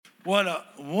What a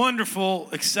wonderful,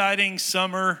 exciting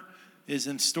summer is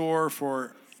in store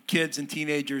for kids and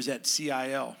teenagers at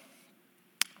CIL.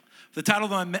 The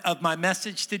title of my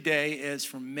message today is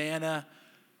From Manna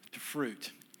to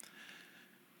Fruit.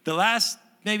 The last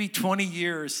maybe 20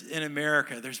 years in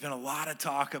America, there's been a lot of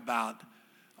talk about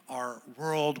our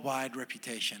worldwide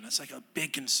reputation. It's like a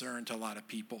big concern to a lot of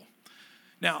people.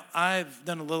 Now, I've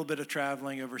done a little bit of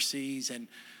traveling overseas, and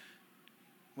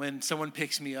when someone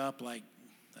picks me up, like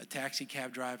a taxi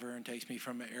cab driver, and takes me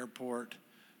from the airport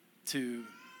to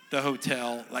the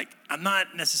hotel, like, I'm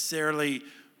not necessarily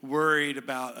worried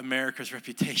about America's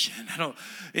reputation.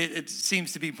 It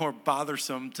seems to be more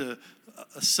bothersome to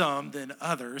some than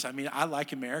others. I mean, I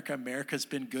like America. America's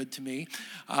been good to me.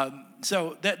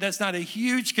 So that's not a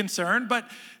huge concern, but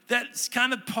that's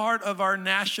kind of part of our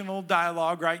national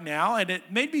dialogue right now. And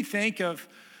it made me think of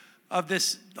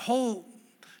this whole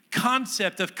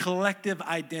concept of collective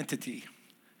identity.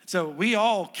 So we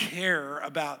all care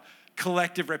about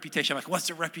collective reputation. Like, what's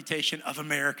the reputation of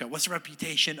America? What's the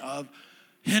reputation of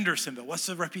Hendersonville? What's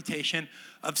the reputation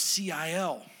of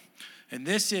CIL? And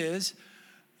this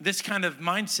kind of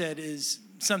mindset is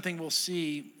something we'll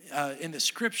see in the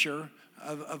scripture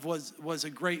was a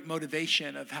great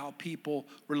motivation of how people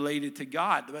related to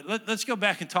God. But let's go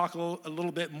back and talk a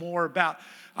little bit more about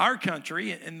our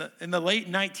country. In the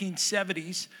late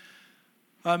 1970s,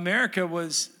 America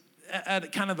was at a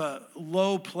kind of a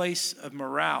low place of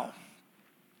morale.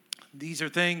 These are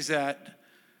things that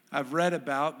I've read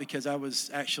about because I was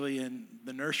actually in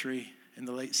the nursery in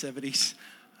the late 70s.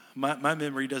 My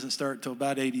memory doesn't start until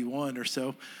about 81 or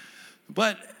so.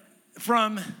 But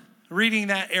from reading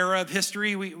that era of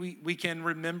history, we can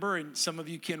remember, and some of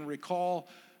you can recall,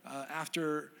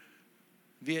 after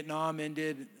Vietnam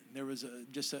ended, there was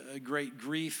just a great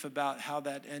grief about how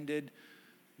that ended.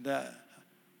 The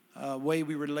way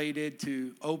we related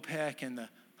to OPEC and the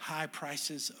high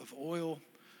prices of oil.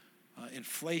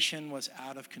 Inflation was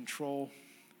out of control.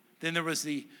 Then there was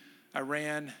the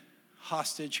Iran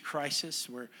hostage crisis,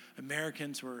 where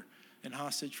Americans were in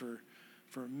hostage for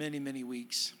many, many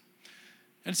weeks.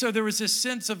 And so there was this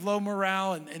sense of low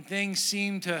morale, and things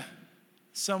seemed to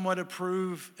somewhat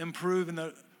improve in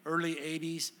the early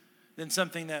 80s. Then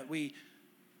something that we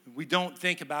don't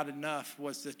think about enough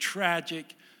was the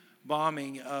tragic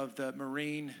bombing of the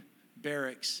Marine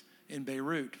barracks in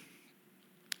Beirut.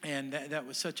 And that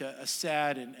was such a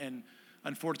sad and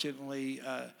unfortunately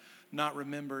not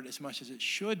remembered as much as it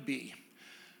should be.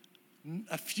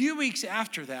 A few weeks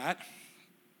after that,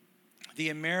 the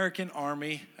American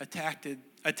Army attacked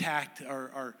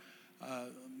or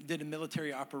did a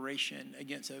military operation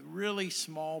against a really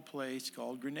small place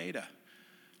called Grenada.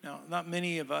 Now, not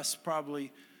many Americans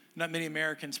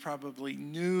probably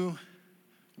knew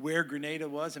where Grenada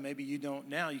was, and maybe you don't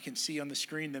now. You can see on the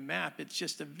screen the map. It's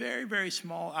just a very, very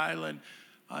small island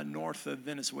north of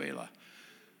Venezuela.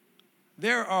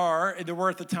 There were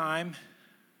at the time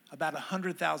about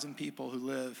 100,000 people who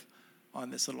live on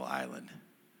this little island.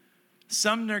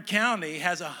 Sumner County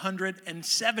has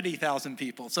 170,000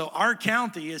 people. So our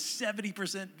county is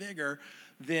 70% bigger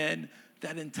than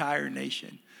that entire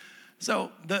nation.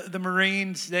 So the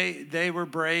Marines, they were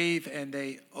brave, and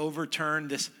they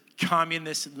overturned this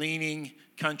communist-leaning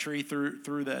country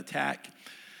through the attack.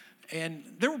 And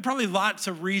there were probably lots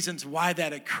of reasons why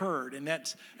that occurred. And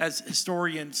that's, as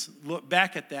historians look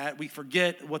back at that, we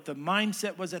forget what the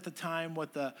mindset was at the time,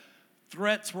 what the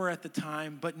threats were at the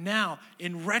time. But now,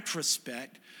 in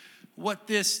retrospect, what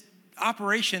this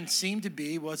operation seemed to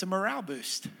be was a morale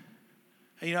boost.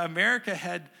 You know, America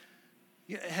had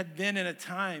been in a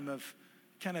time of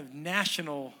kind of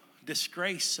national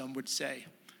disgrace, some would say,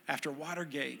 after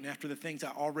Watergate and after the things I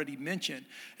already mentioned.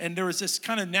 And there was this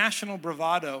kind of national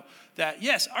bravado that,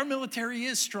 yes, our military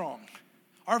is strong.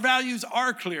 Our values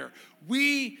are clear.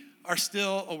 We are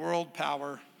still a world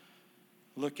power.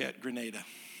 Look at Grenada.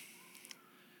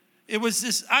 It was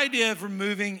this idea of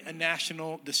removing a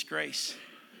national disgrace.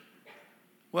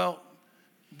 Well,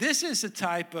 this is a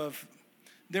type of,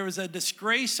 there was a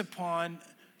disgrace upon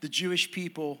the Jewish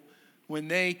people when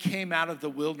they came out of the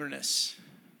wilderness.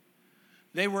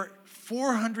 They were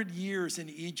 400 years in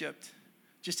Egypt,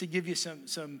 just to give you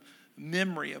some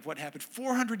memory of what happened.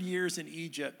 400 years in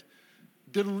Egypt,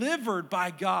 delivered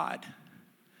by God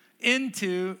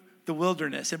into the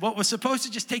wilderness. And what was supposed to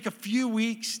just take a few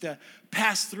weeks to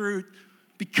pass through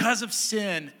because of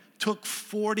sin took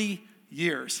 40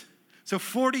 years. So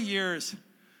 40 years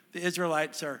the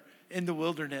Israelites are in the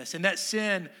wilderness. And that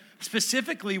sin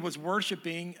specifically was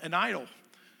worshiping an idol.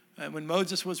 When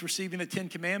Moses was receiving the Ten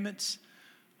Commandments,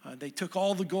 they took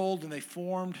all the gold and they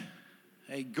formed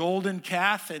a golden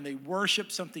calf, and they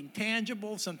worshiped something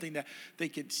tangible, something that they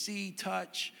could see,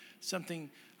 touch, something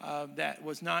that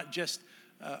was not just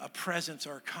a presence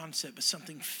or a concept, but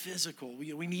something physical.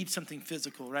 We need something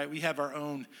physical, right? We have our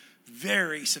own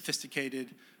very sophisticated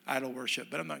idol worship,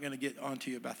 but I'm not going to get onto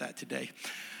you about that today.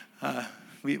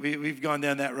 We've gone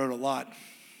down that road a lot.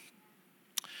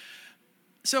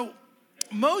 So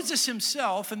Moses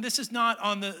himself, and this is not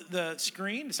on the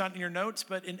screen, it's not in your notes,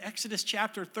 but in Exodus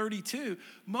chapter 32,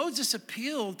 Moses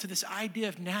appealed to this idea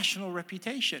of national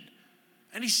reputation.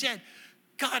 And he said,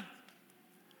 God,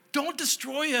 don't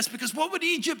destroy us, because what would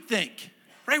Egypt think?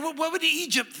 Right? What would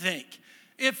Egypt think?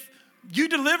 If you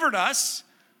delivered us,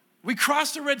 we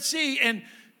crossed the Red Sea, and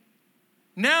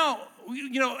now,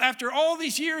 after all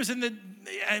these years,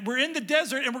 we're in the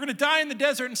desert, and we're going to die in the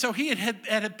desert. And so he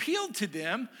had appealed to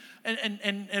them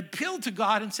and appealed to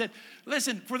God and said,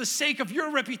 listen, for the sake of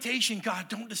your reputation, God,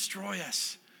 don't destroy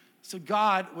us. So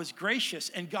God was gracious,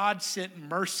 and God sent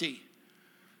mercy.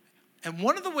 And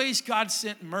one of the ways God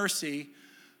sent mercy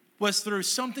was through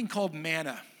something called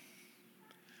manna.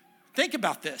 Think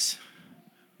about this.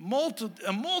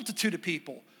 A multitude of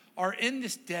people are in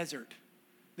this desert.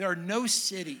 There are no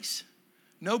cities,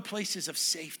 no places of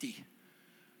safety.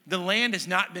 The land has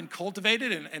not been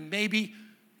cultivated and maybe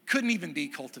couldn't even be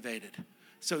cultivated.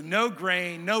 So no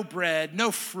grain, no bread,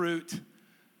 no fruit,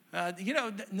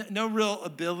 no real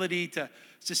ability to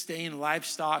sustain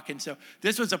livestock. And so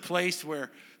this was a place where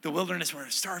the wilderness, where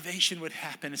starvation would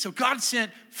happen. And so God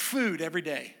sent food every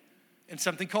day and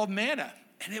something called manna,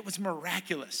 and it was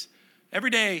miraculous. Every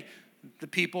day, the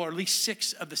people, or at least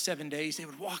 6 of the 7 days, they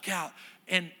would walk out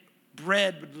and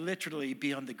bread would literally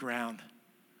be on the ground.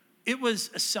 It was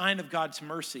a sign of God's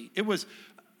mercy. It was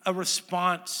a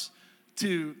response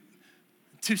to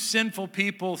sinful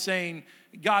people saying,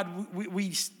 God,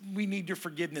 we need your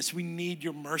forgiveness. We need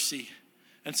your mercy.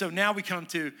 And so now we come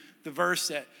to the verse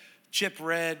that Chip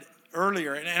read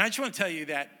earlier. And I just want to tell you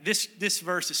that this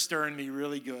verse is stirring me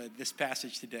really good, this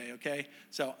passage today, okay?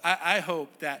 So I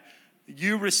hope that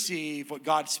you receive what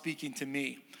God's speaking to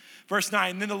me. Verse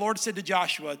 9, then the Lord said to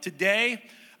Joshua, today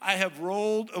I have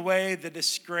rolled away the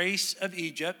disgrace of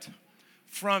Egypt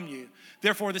from you.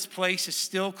 Therefore, this place is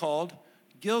still called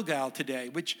Gilgal today,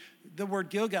 which the word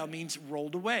Gilgal means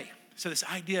rolled away. So this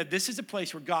idea, this is a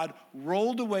place where God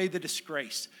rolled away the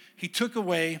disgrace. He took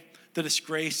away the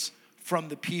disgrace from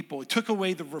the people. He took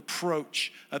away the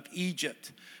reproach of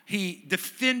Egypt. He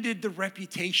defended the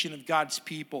reputation of God's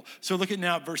people. So look at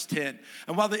now at verse 10.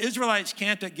 And while the Israelites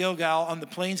camped at Gilgal on the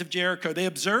plains of Jericho, they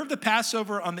observed the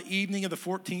Passover on the evening of the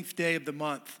 14th day of the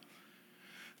month.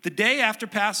 The day after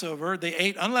Passover, they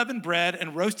ate unleavened bread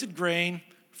and roasted grain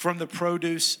from the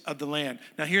produce of the land.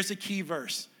 Now here's the key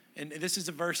verse. And this is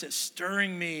a verse that's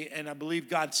stirring me, and I believe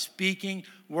God's speaking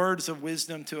words of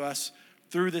wisdom to us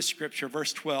through this scripture.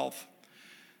 Verse 12.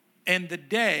 And the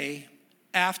day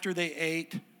after they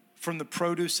ate from the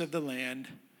produce of the land,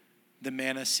 the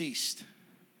manna ceased.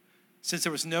 Since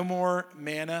there was no more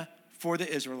manna for the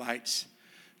Israelites,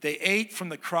 they ate from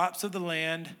the crops of the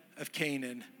land of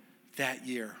Canaan that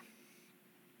year.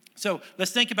 So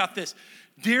let's think about this.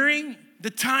 During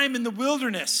the time in the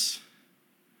wilderness,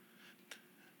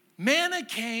 manna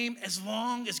came as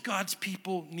long as God's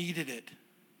people needed it.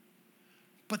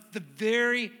 But the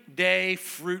very day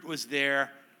fruit was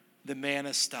there, the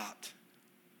manna stopped.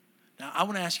 Now, I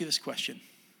want to ask you this question.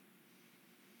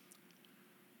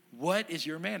 What is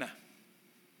your manna?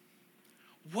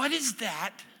 What is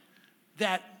that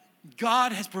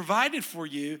God has provided for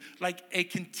you, like a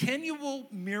continual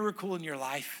miracle in your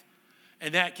life?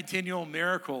 And that continual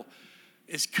miracle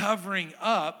is covering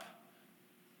up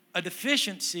a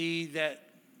deficiency that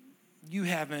you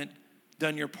haven't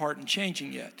done your part in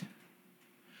changing yet.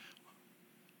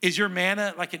 Is your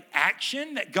manna like an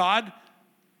action that God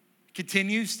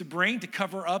continues to bring to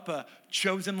cover up a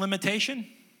chosen limitation?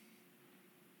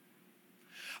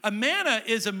 A manna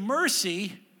is a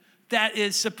mercy that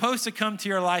is supposed to come to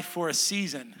your life for a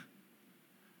season,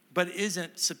 but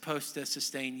isn't supposed to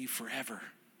sustain you forever.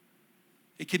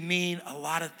 It can mean a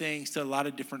lot of things to a lot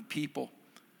of different people.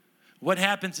 What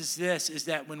happens is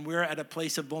that when we're at a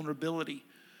place of vulnerability,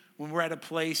 when we're at a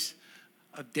place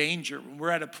of danger, when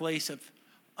we're at a place of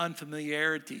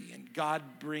unfamiliarity, and God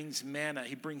brings manna,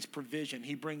 he brings provision,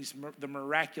 he brings the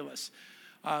miraculous.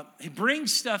 He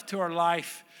brings stuff to our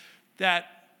life that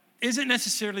isn't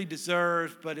necessarily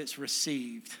deserved, but it's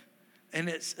received. And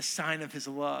it's a sign of his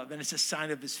love, and it's a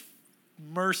sign of his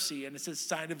mercy, and it's a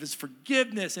sign of his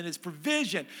forgiveness and his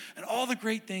provision and all the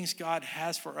great things God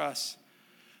has for us.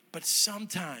 But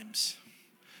sometimes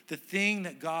the thing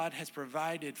that God has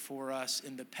provided for us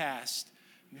in the past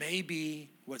may be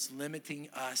what's limiting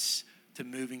us to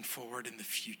moving forward in the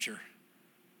future.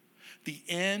 The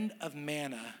end of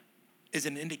manna is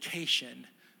an indication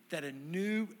that a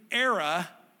new era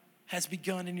has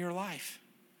begun in your life.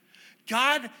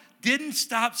 God didn't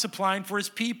stop supplying for his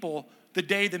people the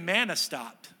day the manna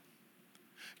stopped.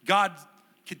 God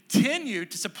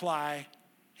continued to supply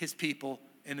his people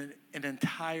in an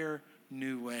entire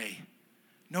new way.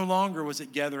 No longer was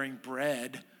it gathering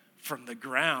bread from the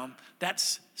ground.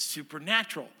 That's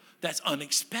supernatural. That's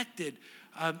unexpected.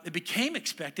 It became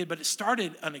expected, but it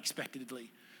started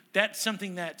unexpectedly. That's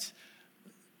something that's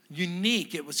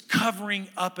unique. It was covering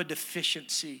up a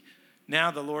deficiency.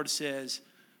 Now the Lord says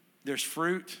there's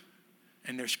fruit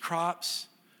and there's crops,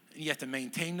 and you have to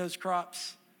maintain those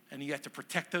crops, and you have to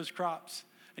protect those crops,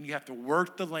 and you have to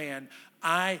work the land.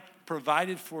 I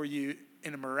provided for you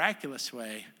in a miraculous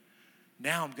way.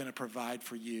 Now I'm going to provide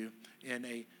for you in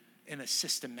a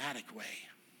systematic way.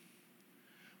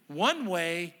 One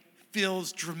way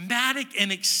feels dramatic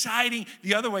and exciting.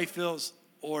 The other way feels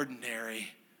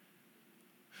ordinary.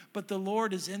 But the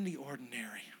Lord is in the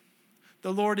ordinary.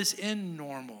 The Lord is in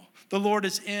normal. The Lord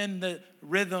is in the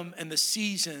rhythm and the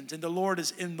seasons. And the Lord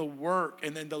is in the work.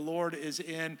 And then the Lord is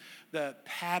in the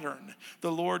pattern.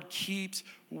 The Lord keeps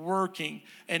working.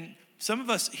 And some of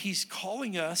us, he's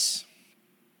calling us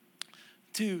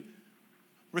to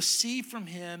receive from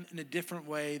him in a different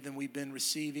way than we've been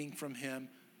receiving from him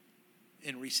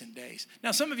in recent days.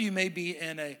 Now, some of you may be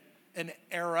in an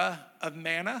era of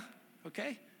manna,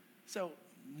 okay? So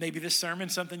maybe this sermon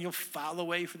is something you'll file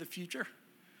away for the future.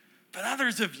 But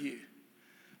others of you,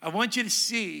 I want you to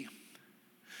see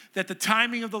that the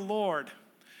timing of the Lord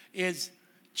is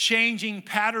changing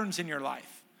patterns in your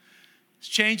life. It's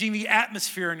changing the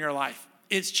atmosphere in your life.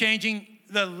 It's changing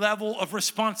the level of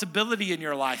responsibility in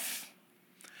your life.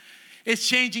 It's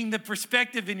changing the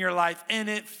perspective in your life. And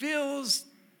it feels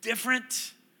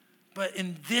different, but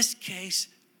in this case,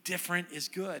 different is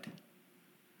good.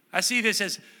 I see this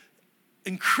as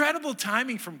incredible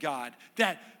timing from God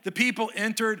that the people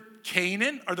entered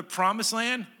Canaan or the promised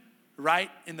land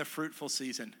right in the fruitful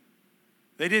season.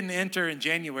 They didn't enter in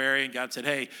January and God said,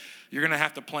 hey, you're going to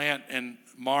have to plant in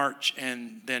March,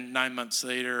 and then 9 months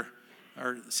later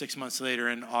or 6 months later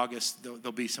in August,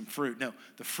 there'll be some fruit. No,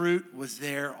 the fruit was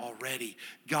there already.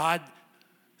 God's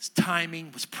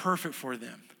timing was perfect for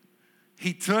them.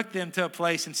 He took them to a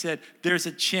place and said, there's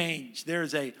a change,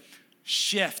 there's a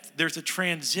shift, there's a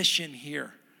transition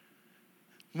here.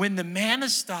 When the manna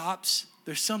stops,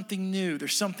 there's something new,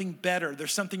 there's something better,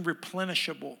 there's something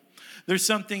replenishable. There's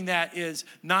something that is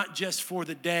not just for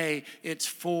the day, it's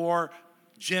for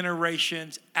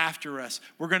generations after us.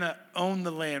 We're going to own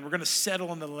the land. We're going to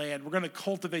settle in the land. We're going to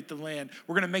cultivate the land.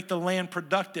 We're going to make the land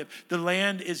productive. The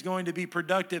land is going to be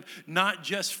productive, not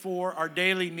just for our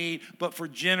daily need, but for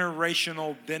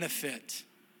generational benefit.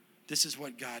 This is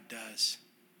what God does.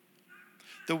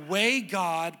 The way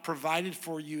God provided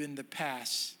for you in the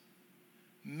past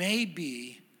may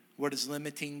be what is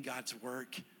limiting God's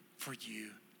work for you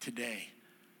today.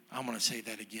 I'm going to say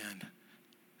that again.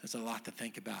 There's a lot to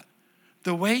think about.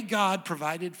 The way God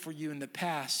provided for you in the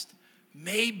past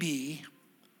may be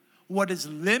what is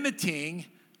limiting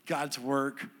God's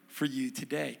work for you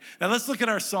today. Now let's look at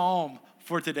our psalm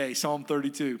for today, Psalm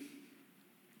 32.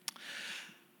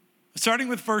 Starting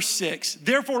with verse 6.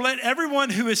 Therefore, let everyone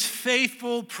who is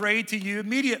faithful pray to you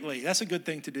immediately. That's a good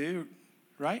thing to do,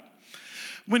 right?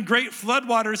 When great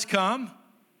floodwaters come,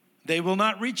 they will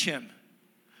not reach him.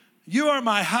 You are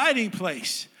my hiding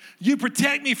place. You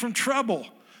protect me from trouble.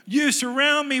 You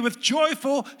surround me with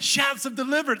joyful shouts of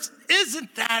deliverance.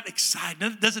 Isn't that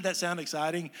exciting? Doesn't that sound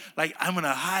exciting? Like, I'm going to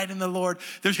hide in the Lord.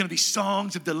 There's going to be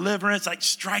songs of deliverance, like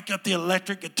strike up the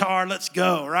electric guitar. Let's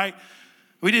go, right?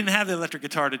 We didn't have the electric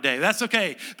guitar today. That's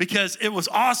okay, because it was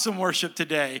awesome worship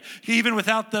today, even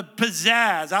without the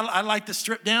pizzazz. I like the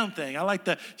stripped down thing. I like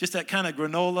just that kind of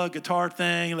granola guitar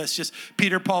thing. Let's just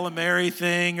Peter, Paul, and Mary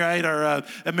thing, right? Or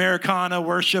Americana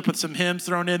worship with some hymns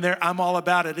thrown in there. I'm all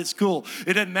about it. It's cool.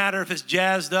 It doesn't matter if it's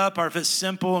jazzed up or if it's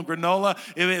simple and granola.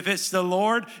 If it's the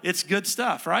Lord, it's good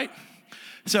stuff, right?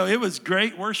 So it was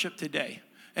great worship today.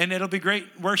 And it'll be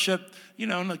great worship, in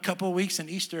a couple of weeks in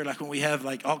Easter, like when we have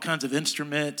like all kinds of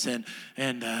instruments and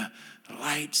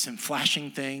lights and flashing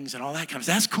things and all that kind of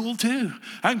stuff. That's cool too.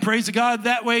 I can praise God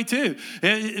that way too.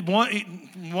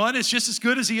 One is just as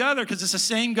good as the other because it's the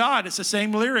same God. It's the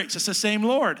same lyrics. It's the same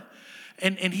Lord.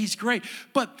 And he's great.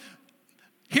 But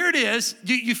here it is.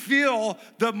 You feel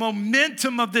the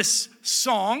momentum of this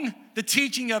song, the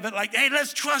teaching of it, like, hey,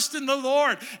 let's trust in the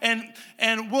Lord.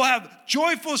 And we'll have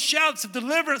joyful shouts of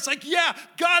deliverance. Like, yeah,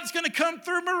 God's going to come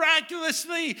through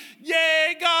miraculously.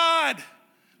 Yay, God.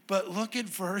 But look at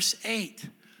verse 8.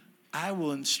 I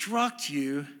will instruct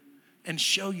you and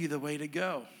show you the way to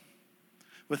go.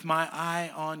 With my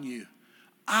eye on you,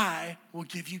 I will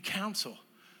give you counsel.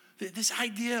 This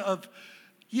idea of,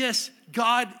 yes,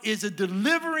 God is a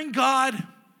delivering God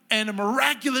and a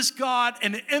miraculous God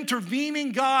and an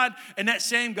intervening God. And that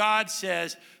same God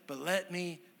says, but let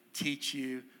me teach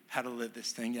you how to live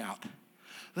this thing out.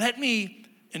 Let me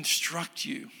instruct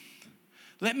you.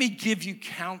 Let me give you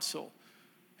counsel.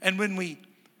 And when we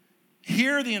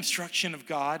hear the instruction of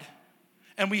God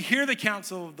and we hear the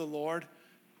counsel of the Lord,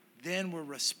 then we're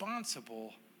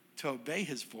responsible to obey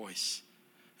his voice.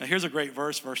 Now here's a great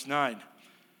verse, verse 9.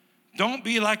 Don't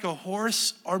be like a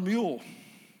horse or mule.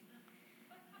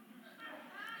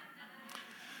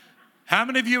 How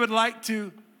many of you would like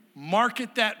to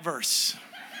market that verse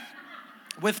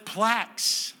with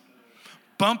plaques,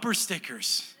 bumper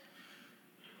stickers,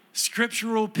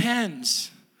 scriptural pens?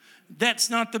 That's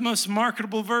not the most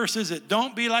marketable verse, is it?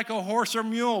 Don't be like a horse or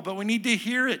mule, but we need to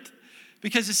hear it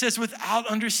because it says without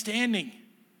understanding.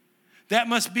 That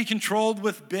must be controlled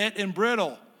with bit and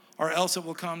bridle, or else it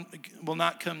will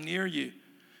not come near you.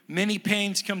 Many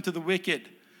pains come to the wicked,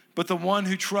 but the one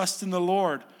who trusts in the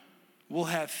Lord will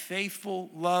have faithful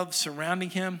love surrounding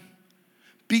him.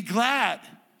 Be glad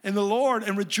in the Lord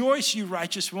and rejoice, you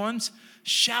righteous ones.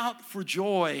 Shout for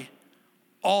joy,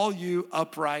 all you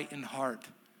upright in heart.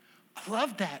 I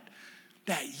love that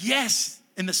yes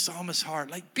in the psalmist's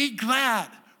heart. Like, be glad,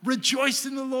 rejoice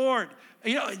in the Lord.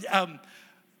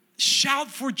 Shout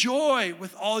for joy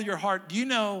with all your heart. Do you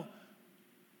know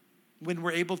when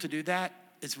we're able to do that?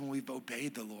 It's when we've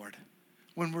obeyed the Lord.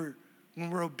 When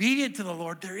we're obedient to the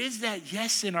Lord, there is that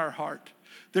yes in our heart.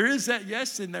 There is that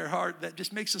yes in their heart that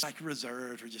just makes us like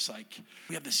reserved, or just like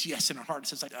we have this yes in our heart that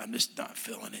says like, I'm just not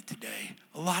feeling it today.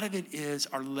 A lot of it is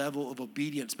our level of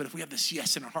obedience. But if we have this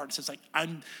yes in our heart that says like,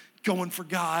 I'm going for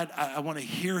God. I want to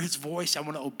hear his voice. I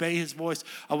want to obey his voice.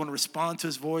 I want to respond to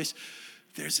his voice.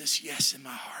 There's this yes in my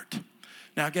heart.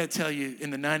 Now, I got to tell you,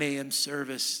 in the 9 a.m.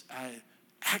 service, I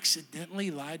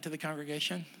accidentally lied to the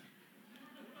congregation.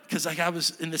 Because like I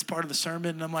was in this part of the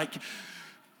sermon, and I'm like,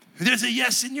 there's a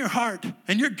yes in your heart,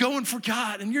 and you're going for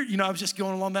God. And I was just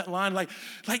going along that line, like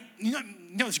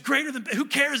it's greater than, who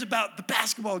cares about the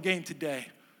basketball game today?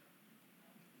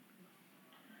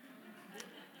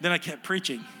 Then I kept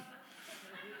preaching.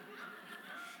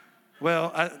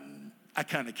 Well, I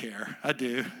kind of care. I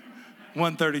do.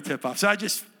 1:30 tip-off. So I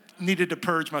just needed to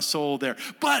purge my soul there.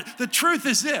 But the truth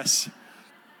is this.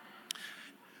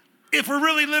 If we're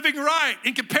really living right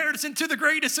in comparison to the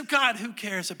greatness of God, who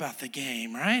cares about the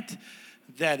game, right?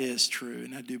 That is true,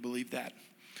 and I do believe that.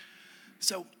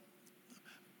 So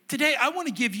today I want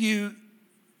to give you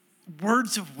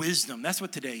words of wisdom. That's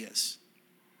what today is.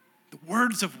 The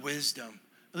words of wisdom.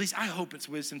 At least I hope it's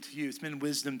wisdom to you. It's been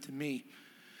wisdom to me.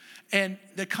 And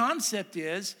the concept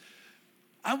is,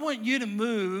 I want you to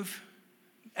move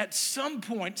at some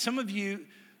point. Some of you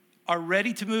are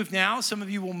ready to move now. Some of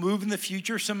you will move in the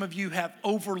future. Some of you have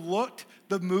overlooked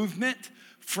the movement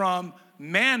from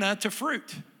manna to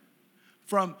fruit,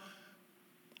 from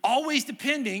always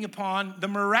depending upon the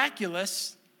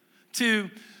miraculous to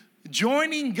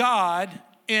joining God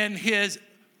in his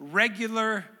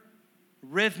regular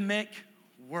rhythmic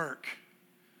work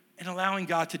and allowing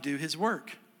God to do his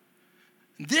work.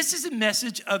 This is a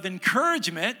message of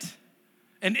encouragement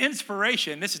and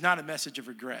inspiration. This is not a message of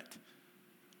regret.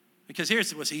 Because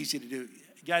here's what's easy to do.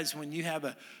 Guys, when you have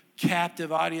a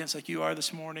captive audience like you are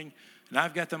this morning, and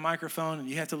I've got the microphone and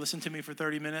you have to listen to me for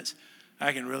 30 minutes,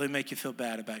 I can really make you feel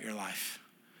bad about your life.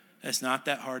 It's not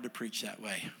that hard to preach that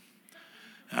way.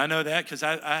 I know that because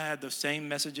I had those same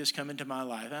messages come into my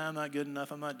life. I'm not good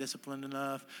enough. I'm not disciplined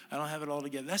enough. I don't have it all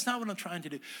together. That's not what I'm trying to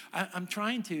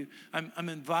do. I'm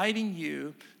inviting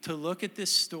you to look at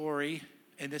this story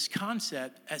and this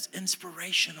concept as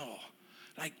inspirational.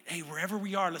 Like, hey, wherever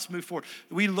we are, let's move forward.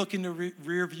 We look in the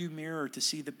rear view mirror to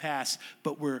see the past,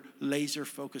 but we're laser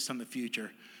focused on the future.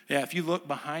 Yeah, if you look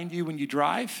behind you when you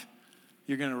drive,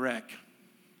 you're going to wreck.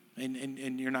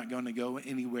 And you're not going to go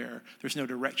anywhere. There's no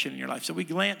direction in your life. So we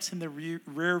glance in the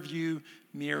rear view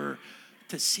mirror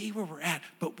to see where we're at,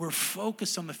 but we're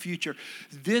focused on the future.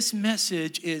 This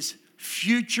message is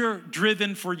future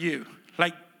driven for you.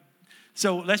 Like,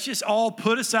 So let's just all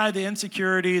put aside the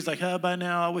insecurities, like, oh, by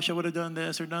now I wish I would have done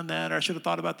this or done that, or I should have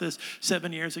thought about this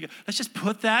 7 years ago. Let's just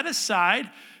put that aside.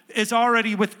 It's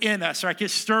already within us, right?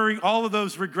 It's stirring, all of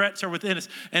those regrets are within us.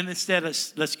 And instead,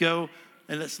 let's go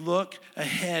and let's look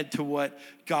ahead to what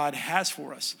God has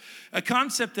for us. A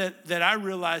concept that I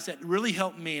realized that really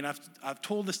helped me, and I've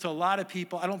told this to a lot of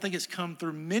people. I don't think it's come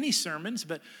through many sermons,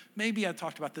 but maybe I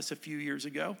talked about this a few years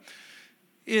ago,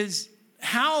 is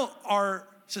how our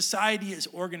society is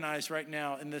organized right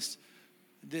now in this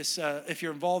if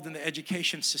you're involved in the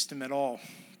education system at all,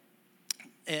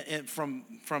 and from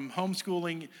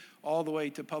homeschooling all the way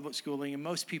to public schooling, and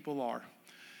most people are,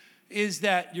 is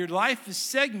that your life is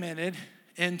segmented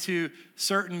into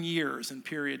certain years and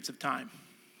periods of time.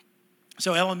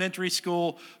 So elementary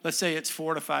school, let's say it's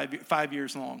 4 to 5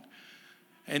 years long.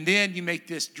 And then you make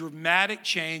this dramatic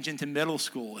change into middle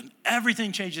school, and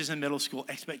everything changes in middle school.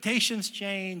 Expectations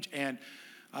change, and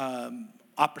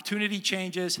opportunity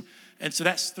changes. And so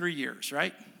that's 3 years,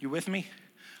 right? You with me?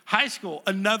 High school,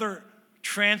 another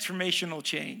transformational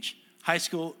change. High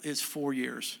school is 4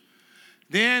 years.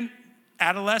 Then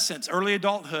adolescence, early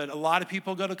adulthood. A lot of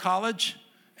people go to college,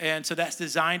 and so that's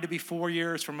designed to be 4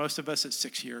 years. For most of us, it's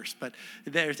 6 years. But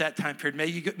there's that time period.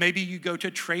 Maybe you go to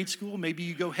a trade school. Maybe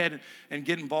you go ahead and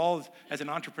get involved as an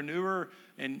entrepreneur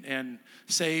and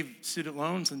save student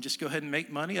loans and just go ahead and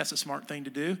make money. That's a smart thing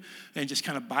to do, and just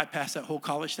kind of bypass that whole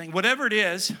college thing. Whatever it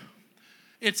is,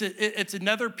 it's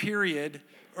another period,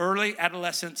 early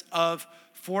adolescence, of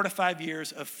 4 to 5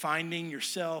 years of finding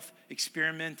yourself,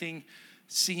 experimenting,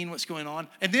 seeing what's going on.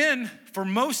 And then for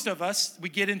most of us, we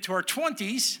get into our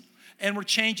 20s and we're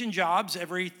changing jobs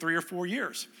every 3 or 4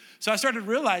 years. So I started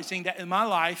realizing that in my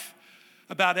life,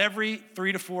 about every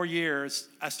 3 to 4 years,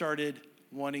 I started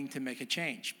wanting to make a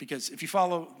change. Because if you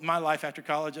follow my life after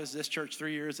college, I was this church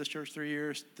 3 years, this church 3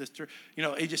 years, this church,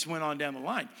 it just went on down the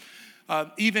line.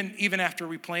 Even after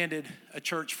we planted a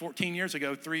church 14 years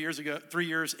ago, 3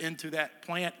 years into that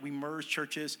plant, we merged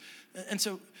churches. And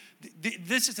so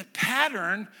this is a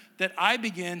pattern that I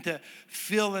began to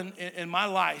feel in my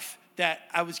life, that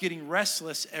I was getting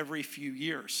restless every few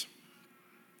years.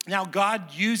 Now,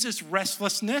 God uses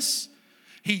restlessness.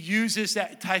 He uses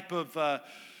that type of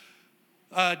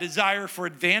desire for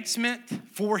advancement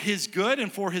for his good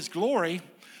and for his glory.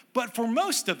 But for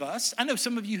most of us, I know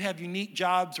some of you have unique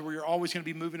jobs where you're always going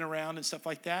to be moving around and stuff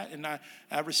like that, and I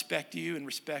respect you and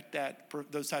respect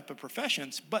those type of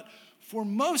professions. But for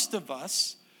most of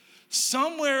us,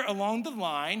 somewhere along the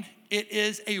line, it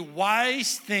is a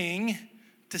wise thing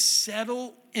to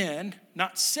settle in,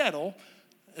 not settle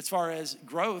as far as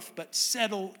growth, but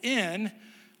settle in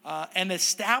and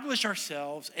establish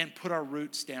ourselves and put our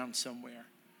roots down somewhere.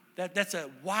 That's a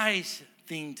wise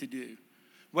thing to do.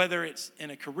 Whether it's in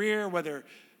a career, whether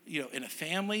in a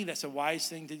family, that's a wise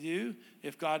thing to do.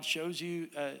 If God shows you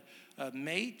a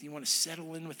mate, you want to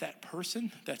settle in with that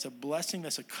person. That's a blessing.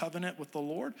 That's a covenant with the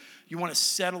Lord. You want to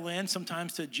settle in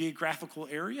sometimes to a geographical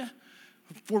area.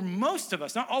 For most of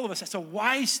us, not all of us, that's a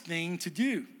wise thing to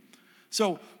do.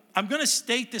 So I'm going to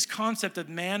state this concept of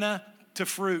manna to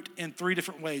fruit in 3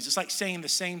 different ways. It's like saying the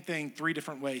same thing 3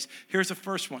 different ways. Here's the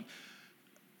first one.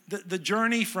 The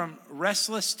journey from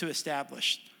restless to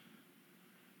established.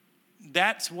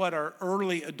 That's what our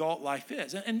early adult life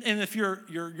is. And if you're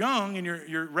young and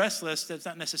you're restless, that's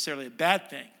not necessarily a bad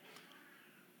thing.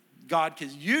 God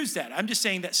can use that. I'm just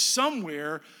saying that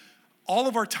somewhere, all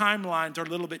of our timelines are a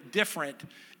little bit different.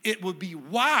 It would be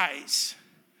wise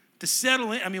to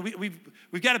settle in. I mean,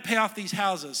 we've got to pay off these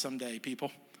houses someday,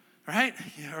 people. Right?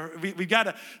 We've got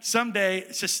to someday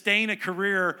sustain a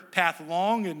career path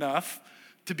long enough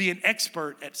to be an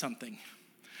expert at something.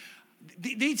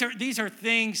 These are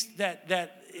things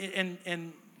that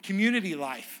in community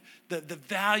life, the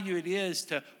value it is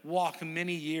to walk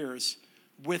many years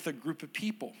with a group of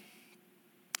people.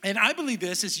 And I believe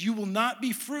this is, you will not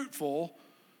be fruitful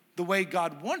the way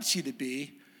God wants you to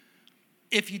be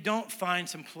if you don't find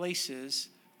some places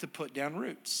to put down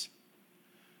roots.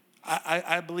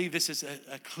 I believe this is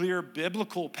a clear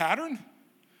biblical pattern.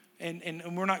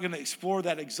 And we're not going to explore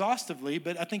that exhaustively,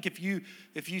 but I think if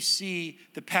you see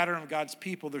the pattern of God's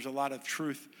people, there's a lot of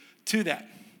truth to that.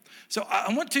 So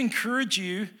I want to encourage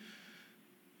you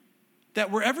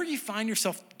that wherever you find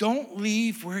yourself, don't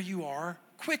leave where you are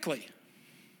quickly.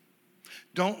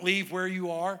 Don't leave where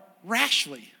you are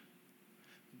rashly.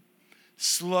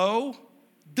 Slow,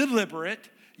 deliberate,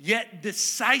 yet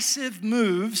decisive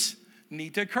moves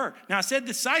need to occur. Now, I said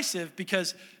decisive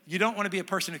because you don't want to be a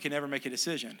person who can never make a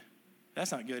decision.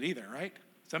 That's not good either, right?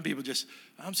 Some people just,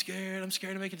 I'm scared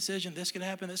to make a decision. This could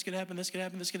happen, this could happen, this could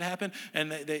happen, this could happen.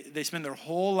 And they spend their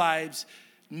whole lives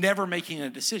never making a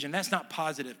decision. That's not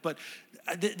positive. But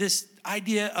this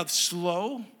idea of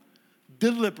slow,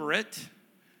 deliberate,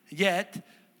 yet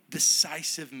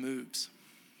decisive moves.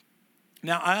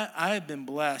 Now, I have been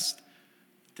blessed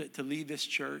to lead this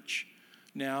church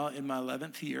now in my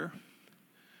 11th year.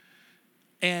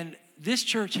 And this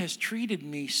church has treated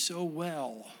me so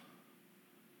well,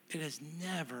 it has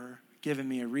never given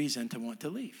me a reason to want to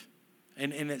leave.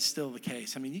 And it's still the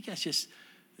case. I mean, you guys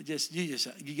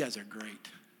you guys are great.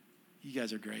 You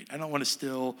guys are great. I don't want to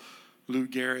steal Lou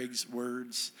Gehrig's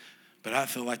words, but I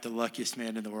feel like the luckiest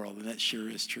man in the world, and that sure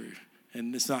is true.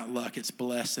 And it's not luck, it's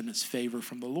blessed and it's favor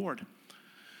from the Lord.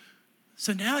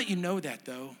 So now that you know that,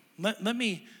 though, let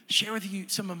me share with you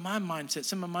some of my mindset,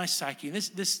 some of my psyche. And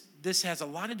this has a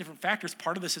lot of different factors.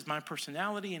 Part of this is my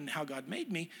personality and how God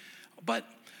made me. But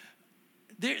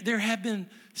there have been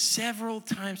several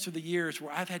times through the years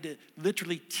where I've had to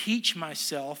literally teach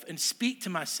myself and speak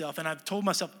to myself. And I've told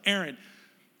myself, Aaron,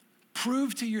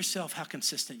 prove to yourself how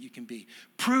consistent you can be.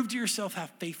 Prove to yourself how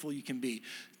faithful you can be.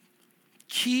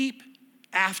 Keep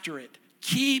after it.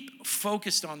 Keep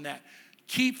focused on that.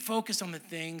 Keep focused on the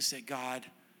things that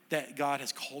God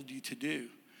has called you to do.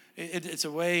 It's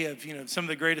a way of, some of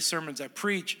the greatest sermons I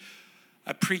preach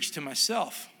to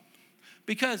myself.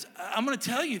 Because I'm going to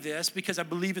tell you this because I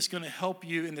believe it's going to help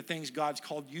you in the things God's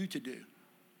called you to do.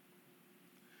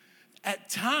 At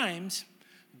times,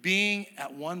 being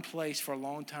at one place for a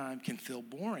long time can feel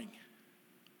boring.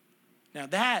 Now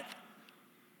that,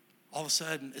 all of a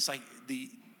sudden, it's like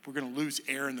we're going to lose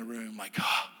air in the room. Like,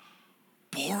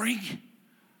 boring?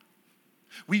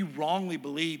 We wrongly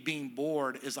believe being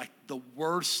bored is like the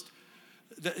worst,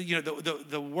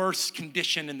 the worst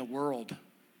condition in the world.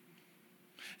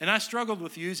 And I struggled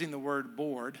with using the word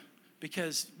bored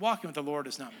because walking with the Lord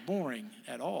is not boring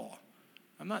at all.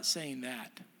 I'm not saying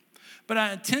that. But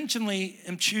I intentionally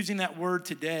am choosing that word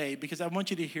today because I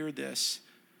want you to hear this.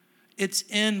 It's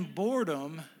in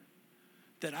boredom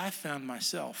that I found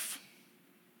myself.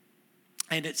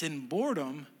 And it's in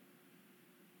boredom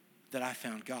that I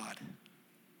found God.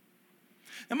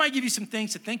 That might give you some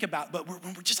things to think about, but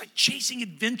when we're just like chasing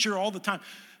adventure all the time.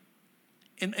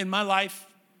 In my life,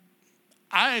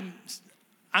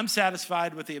 I'm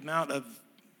satisfied with the amount of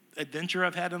adventure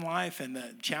I've had in life and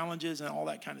the challenges and all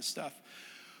that kind of stuff.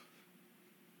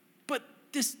 But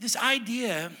this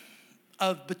idea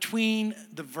of between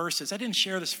the verses, I didn't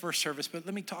share this first service, but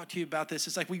let me talk to you about this.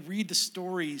 It's like we read the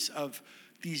stories of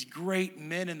these great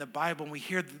men in the Bible, and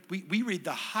we read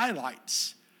the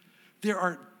highlights. There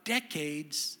are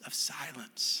decades of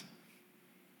silence.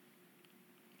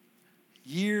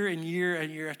 Year and year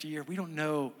and year after year, we don't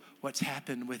know what's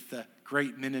happened with the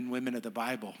great men and women of the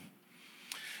Bible.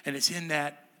 And it's in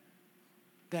that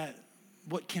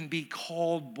what can be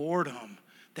called boredom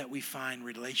that we find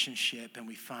relationship and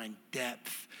we find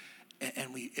depth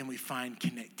and we find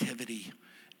connectivity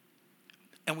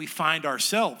and we find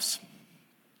ourselves.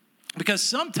 Because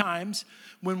sometimes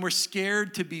when we're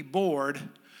scared to be bored,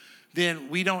 then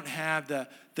we don't have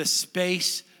the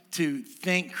space to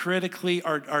think critically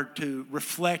or to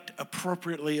reflect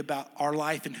appropriately about our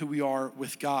life and who we are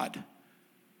with God.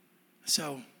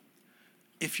 So,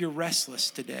 if you're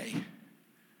restless today,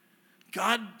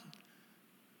 God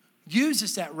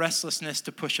uses that restlessness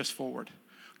to push us forward.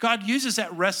 God uses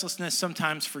that restlessness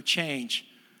sometimes for change,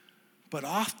 but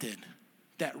often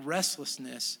that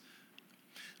restlessness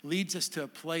leads us to a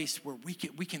place where we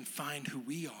can find who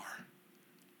we are.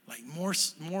 Like more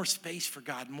space for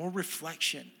God, more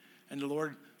reflection. And the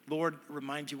Lord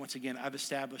reminds you once again, I've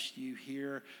established you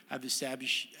here. I've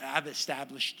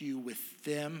established you with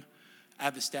them.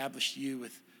 I've established you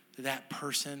with that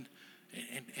person.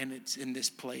 And it's in this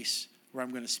place where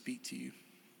I'm going to speak to you.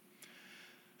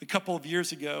 A couple of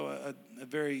years ago, a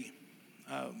very,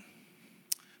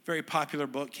 very popular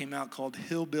book came out called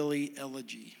Hillbilly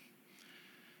Elegy.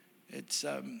 It's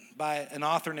by an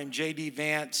author named J.D.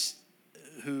 Vance,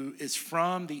 who is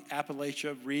from the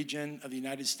Appalachia region of the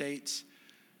United States.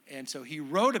 And so he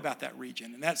wrote about that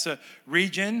region. And that's a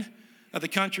region of the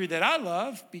country that I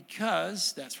love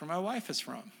because that's where my wife is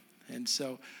from. And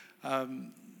so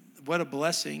what a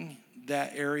blessing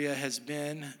that area has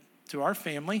been to our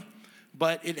family.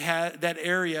 But it had that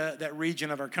area, that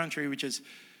region of our country, which is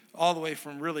all the way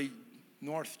from really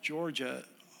North Georgia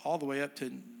all the way up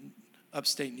to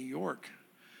upstate New York,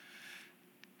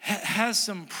 has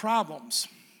some problems.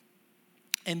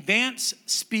 And Vance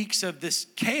speaks of this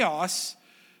chaos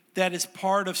that is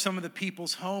part of some of the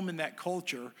people's home in that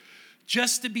culture.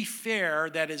 Just to be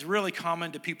fair, that is really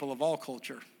common to people of all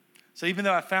culture. So even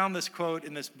though I found this quote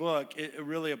in this book, it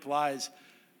really applies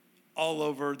all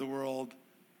over the world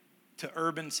to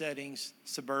urban settings,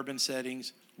 suburban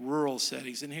settings, rural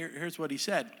settings. And here's what he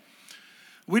said.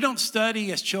 We don't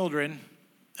study as children,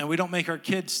 and we don't make our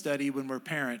kids study when we're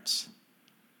parents.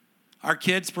 Our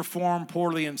kids perform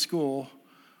poorly in school.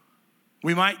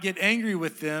 We might get angry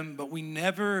with them, but we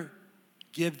never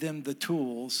give them the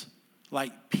tools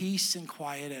like peace and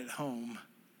quiet at home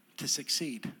to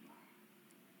succeed.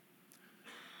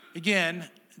 Again,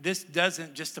 this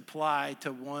doesn't just apply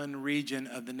to one region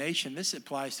of the nation. This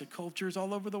applies to cultures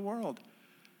all over the world.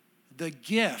 The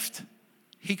gift,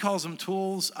 he calls them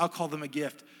tools, I'll call them a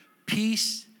gift.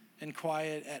 Peace and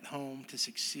quiet at home to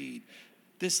succeed.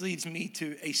 This leads me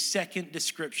to a second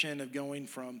description of going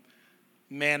from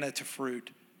manna to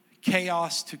fruit.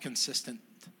 Chaos to consistent.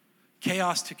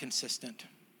 Chaos to consistent.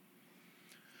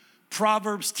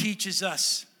 Proverbs teaches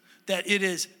us that it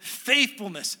is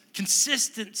faithfulness,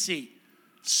 consistency,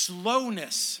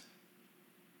 slowness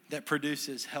that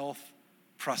produces health,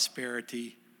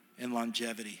 prosperity, and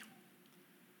longevity.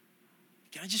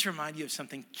 Can I just remind you of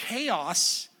something?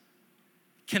 Chaos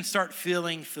can start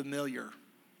feeling familiar.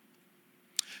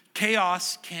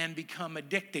 Chaos can become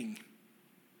addicting.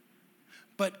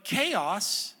 But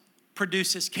chaos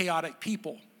produces chaotic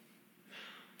people.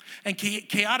 And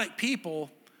chaotic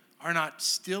people are not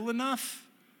still enough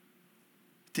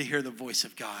to hear the voice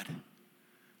of God.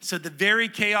 So the very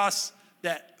chaos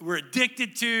that we're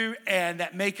addicted to and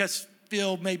that make us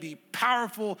feel maybe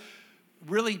powerful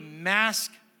really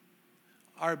mask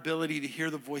our ability to hear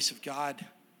the voice of God.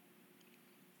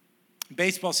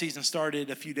 Baseball season started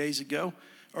a few days ago,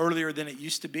 earlier than it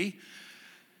used to be.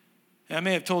 And I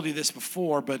may have told you this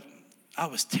before, but I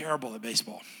was terrible at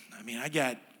baseball. I mean, I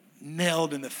got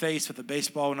nailed in the face with a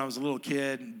baseball when I was a little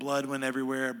kid. Blood went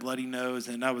everywhere, bloody nose,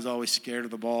 and I was always scared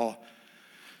of the ball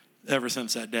ever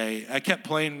since that day. I kept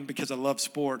playing because I love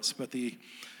sports, but the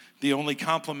only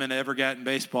compliment I ever got in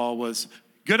baseball was,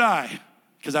 good eye,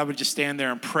 because I would just stand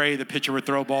there and pray the pitcher would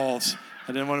throw balls.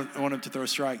 I didn't want him to throw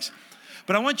strikes.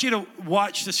 But I want you to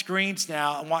watch the screens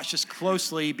now and watch this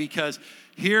closely, because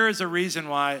here is a reason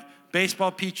why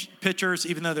baseball pitchers,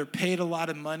 even though they're paid a lot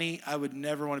of money, I would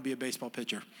never want to be a baseball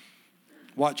pitcher.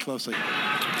 Watch closely.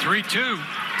 3-2.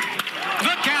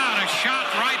 Look out, a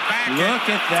shot right back. Look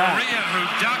at that. Maria, who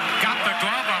got the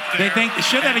glove up there. They think,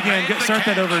 show that again. Start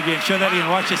that over again. Show that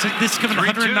again. Watch this. This is coming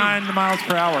 109 miles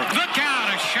per hour. Look out,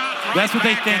 a shot right That's what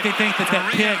they back. think. They think that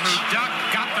pitch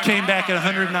came back at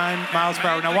 109 miles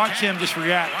per hour. Now watch him just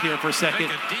react here for a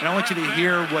second, and I want you to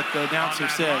hear what the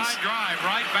announcer says. Drive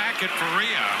right back at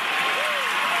Faria.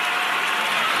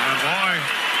 And boy,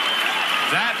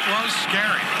 that was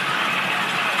scary.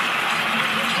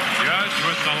 Judge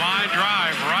with the line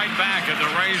drive right back at the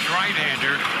Rays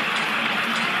right-hander.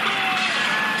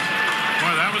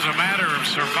 Boy, that was a matter of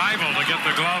survival to get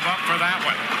the glove up for that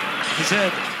one. He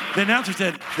said, the announcer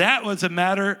said, that was a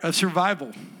matter of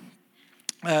survival.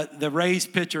 The Rays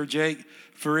pitcher, Jake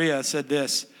Faria, said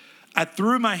this: I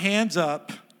threw my hands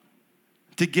up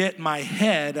to get my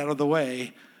head out of the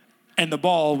way, and the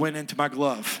ball went into my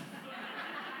glove.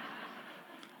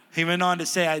 He went on to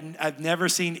say, I've never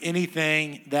seen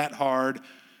anything that hard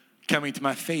coming to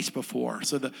my face before.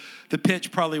 So the pitch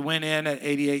probably went in at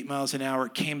 88 miles an hour.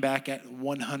 It came back at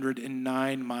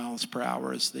 109 miles per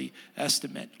hour is the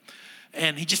estimate.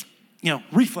 And he just,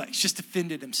 reflex, just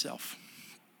defended himself.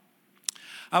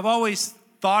 I've always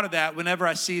thought of that whenever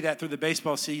I see that through the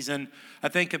baseball season. I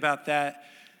think about that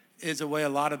as a way a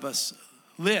lot of us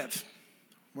live.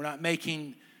 We're not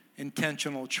making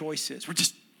intentional choices. We're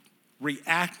just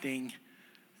reacting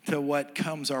to what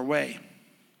comes our way.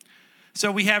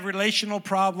 So we have relational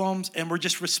problems, and we're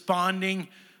just responding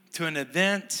to an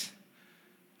event,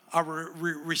 or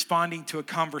responding to a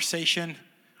conversation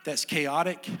that's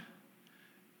chaotic,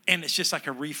 and it's just like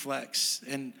a reflex,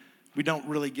 and we don't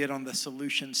really get on the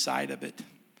solution side of it.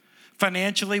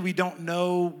 Financially, we don't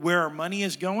know where our money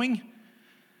is going,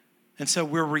 and so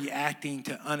we're reacting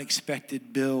to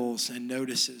unexpected bills and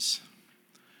notices.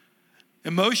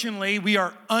 Emotionally, we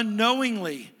are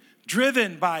unknowingly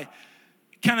driven by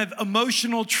kind of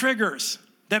emotional triggers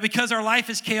that, because our life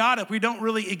is chaotic, we don't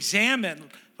really examine,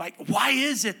 like, why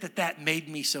is it that made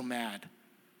me so mad?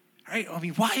 Right? I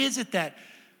mean, why is it that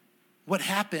what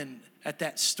happened at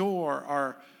that store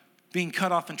or being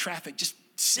cut off in traffic just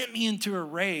sent me into a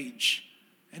rage?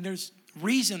 And there's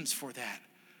reasons for that.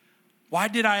 Why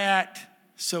did I act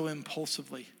so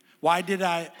impulsively? Why did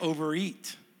I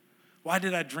overeat? Why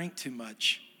did I drink too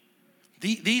much?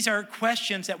 These are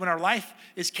questions that when our life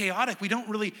is chaotic, we don't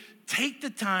really take the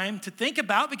time to think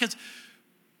about, because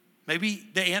maybe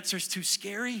the answer's too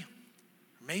scary.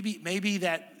 Maybe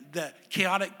that the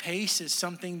chaotic pace is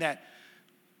something that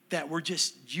that we're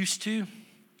just used to.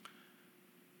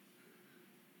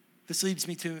 This leads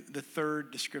me to the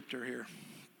third descriptor here.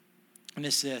 And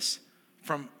it's this: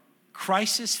 from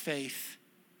crisis faith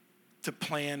to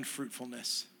planned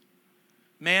fruitfulness.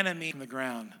 Manna means from the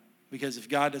ground, because if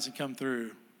God doesn't come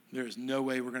through, there is no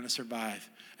way we're going to survive.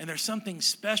 And there's something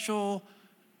special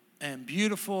and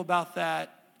beautiful about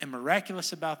that and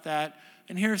miraculous about that.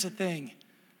 And here's the thing: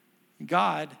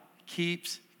 God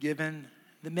keeps giving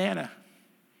the manna,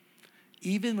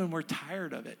 even when we're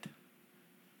tired of it.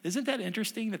 Isn't that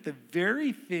interesting that the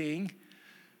very thing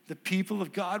the people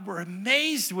of God were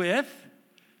amazed with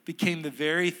became the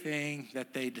very thing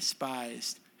that they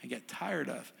despised and got tired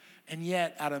of? And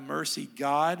yet, out of mercy,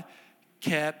 God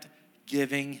kept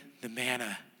giving the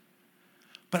manna.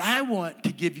 But I want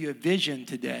to give you a vision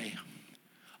today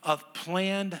of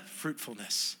planned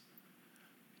fruitfulness.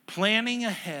 Planning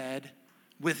ahead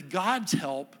with God's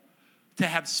help to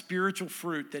have spiritual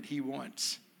fruit that he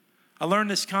wants. I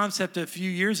learned this concept a few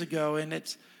years ago, and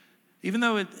it's, even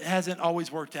though it hasn't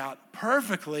always worked out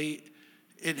perfectly,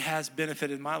 it has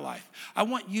benefited my life. I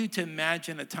want you to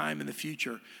imagine a time in the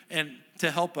future, and to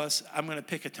help us, I'm going to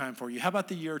pick a time for you. How about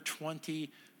the year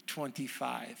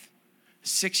 2025?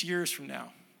 6 years from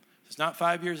now. It's not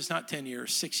 5 years, it's not 10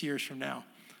 years, 6 years from now.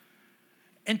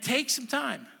 And take some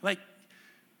time, like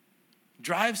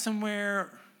drive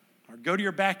somewhere or go to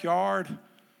your backyard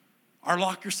or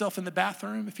lock yourself in the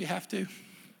bathroom if you have to,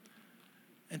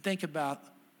 and think about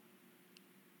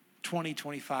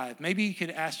 2025. Maybe you could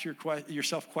ask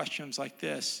yourself questions like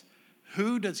this: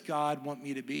 who does God want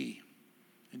me to be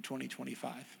in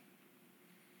 2025?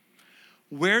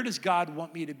 Where does God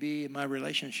want me to be in my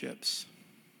relationships?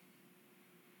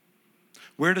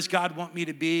 Where does God want me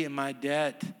to be in my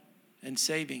debt and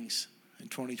savings in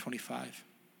 2025?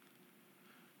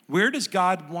 Where does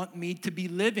God want me to be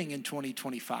living in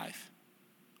 2025?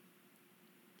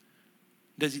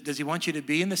 Does he want you to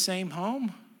be in the same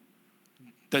home?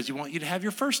 Does he want you to have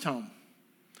your first home?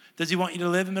 Does he want you to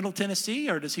live in Middle Tennessee,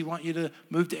 or does he want you to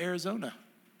move to Arizona?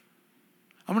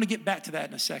 I'm going to get back to that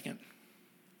in a second.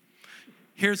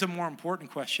 Here's a more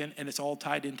important question, and it's all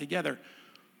tied in together.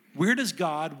 Where does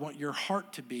God want your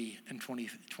heart to be in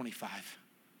 2025?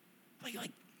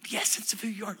 Like the essence of who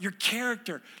you are, your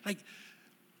character. Like,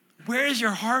 where is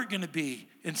your heart going to be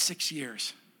in 6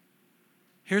 years?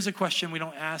 Here's a question we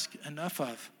don't ask enough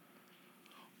of.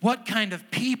 What kind of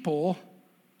people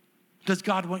does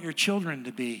God want your children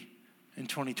to be in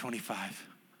 2025?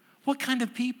 What kind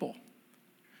of people?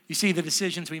 You see, the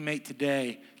decisions we make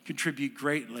today contribute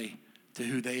greatly to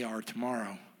who they are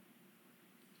tomorrow.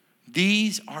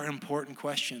 These are important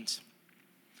questions.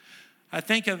 I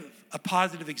think of a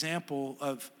positive example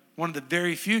of one of the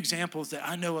very few examples that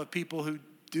I know of people who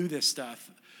do this stuff.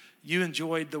 You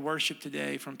enjoyed the worship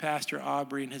today from Pastor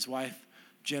Aubrey and his wife,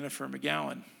 Jennifer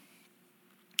McGowan.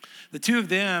 The two of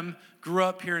them grew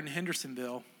up here in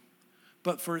Hendersonville,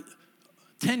 but for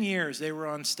 10 years they were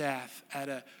on staff at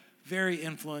a very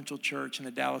influential church in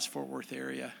the Dallas-Fort Worth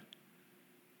area.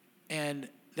 And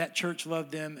that church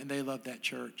loved them, and they loved that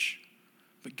church.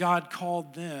 But God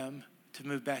called them to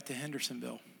move back to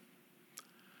Hendersonville.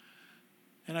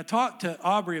 And I talked to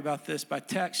Aubrey about this by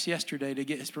text yesterday to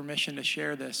get his permission to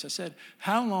share this. I said,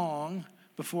 how long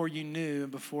before you knew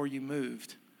and before you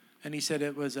moved? And he said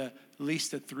it was at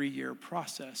least a 3-year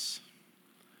process.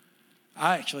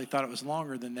 I actually thought it was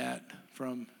longer than that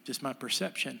from just my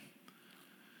perception.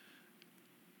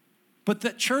 But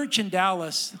that church in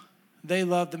Dallas, they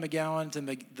loved the McGowans, and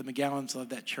the McGowans loved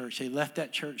that church. They left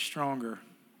that church stronger.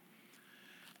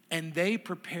 And they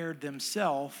prepared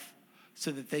themselves so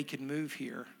that they could move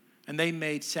here. And they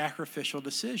made sacrificial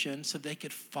decisions so they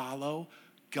could follow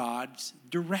God's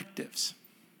directives.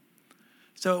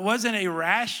 So it wasn't a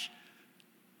rash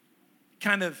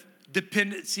kind of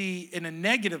dependency in a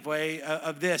negative way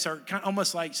of this, or kind of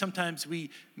almost like sometimes we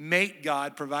make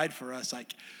God provide for us.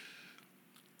 Like,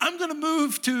 I'm going to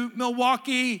move to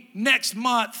Milwaukee next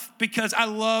month because I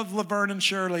love Laverne and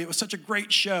Shirley. It was such a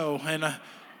great show. And I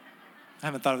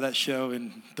haven't thought of that show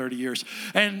in 30 years.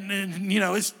 And you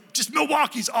know, it's just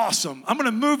Milwaukee's awesome. I'm going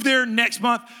to move there next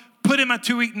month, put in my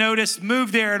 2-week notice,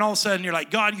 move there, and all of a sudden you're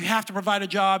like, God, you have to provide a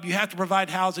job. You have to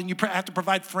provide housing. You have to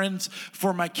provide friends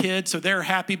for my kids so they're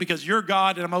happy because you're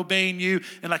God and I'm obeying you.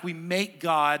 And like we make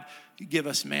God give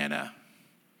us manna.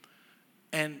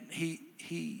 And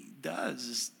he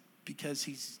does because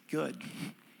he's good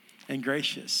and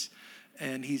gracious.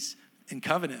 And he's in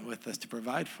covenant with us to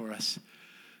provide for us.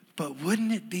 But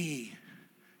wouldn't it be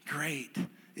great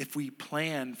if we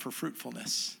planned for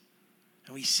fruitfulness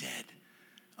and we said,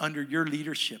 under your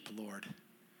leadership, Lord,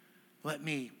 let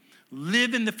me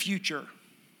live in the future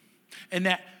And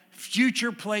that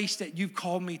future place that you've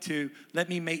called me to, let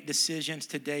me make decisions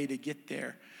today to get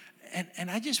there.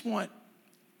 And I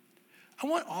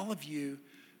want all of you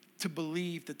to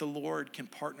believe that the Lord can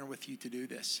partner with you to do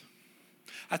this.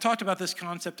 I talked about this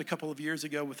concept a couple of years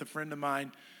ago with a friend of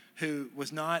mine who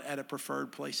was not at a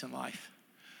preferred place in life.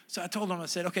 So I told him, I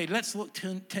said, okay, let's look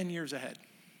 10 years ahead.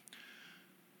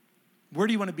 Where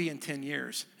do you want to be in 10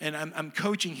 years? And I'm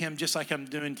coaching him just like I'm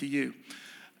doing to you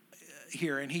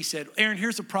here. And he said, Aaron,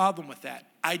 here's the problem with that.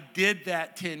 I did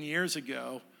that 10 years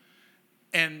ago,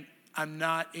 and I'm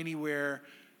not anywhere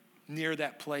near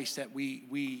that place that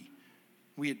we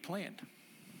had planned.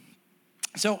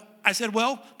 So I said,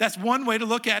 well, that's one way to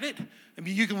look at it. I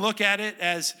mean, you can look at it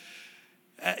as,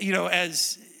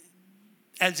 as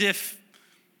if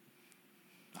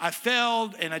I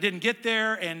failed and I didn't get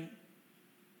there and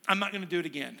I'm not going to do it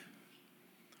again.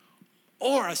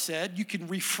 Or I said, you can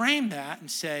reframe that and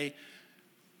say,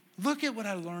 look at what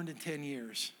I learned in 10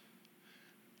 years.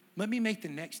 Let me make the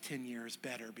next 10 years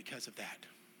better because of that.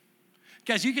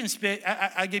 Guys, you can spend,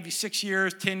 I gave you 6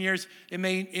 years, 10 years. It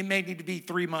may need to be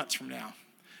 3 months from now.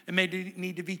 It may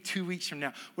need to be 2 weeks from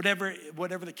now. Whatever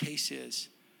the case is,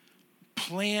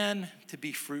 plan to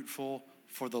be fruitful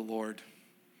for the Lord.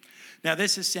 Now,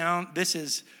 this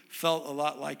has felt a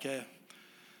lot like a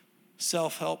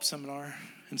self-help seminar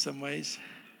in some ways.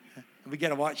 We got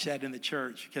to watch that in the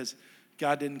church because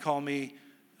God didn't call me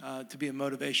to be a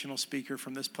motivational speaker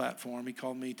from this platform. He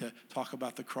called me to talk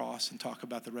about the cross and talk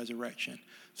about the resurrection.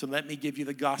 So let me give you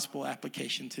the gospel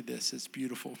application to this. It's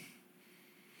beautiful.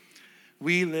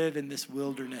 We live in this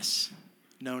wilderness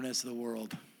known as the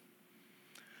world.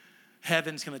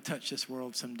 Heaven's going to touch this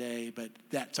world someday, but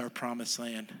that's our promised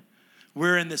land.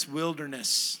 We're in this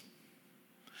wilderness,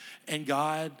 and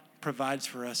God provides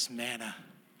for us manna.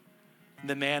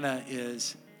 The manna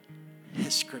is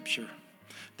his scripture.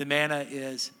 The manna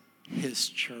is his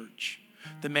church.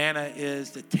 The manna is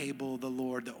the table of the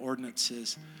Lord, the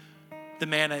ordinances. The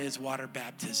manna is water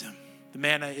baptism. The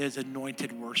manna is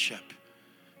anointed worship.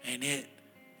 And it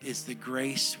is the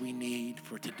grace we need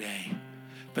for today.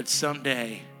 But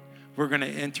someday, we're going to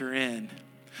enter in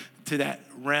to that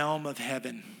realm of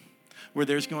heaven where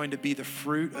there's going to be the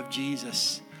fruit of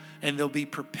Jesus, and there'll be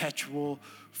perpetual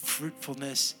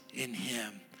fruitfulness in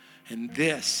him. And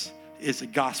this is the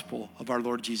gospel of our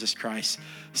Lord Jesus Christ.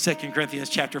 2 Corinthians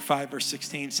chapter 5, verse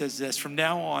 16 says this, from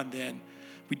now on then,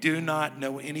 we do not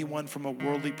know anyone from a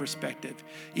worldly perspective.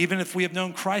 Even if we have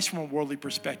known Christ from a worldly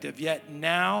perspective, yet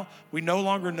now we no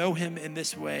longer know him in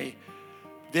this way.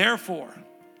 Therefore,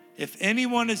 if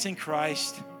anyone is in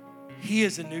Christ, he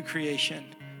is a new creation.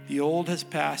 The old has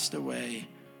passed away,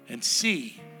 and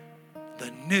see,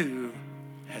 the new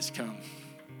has come.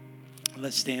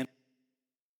 Let's stand.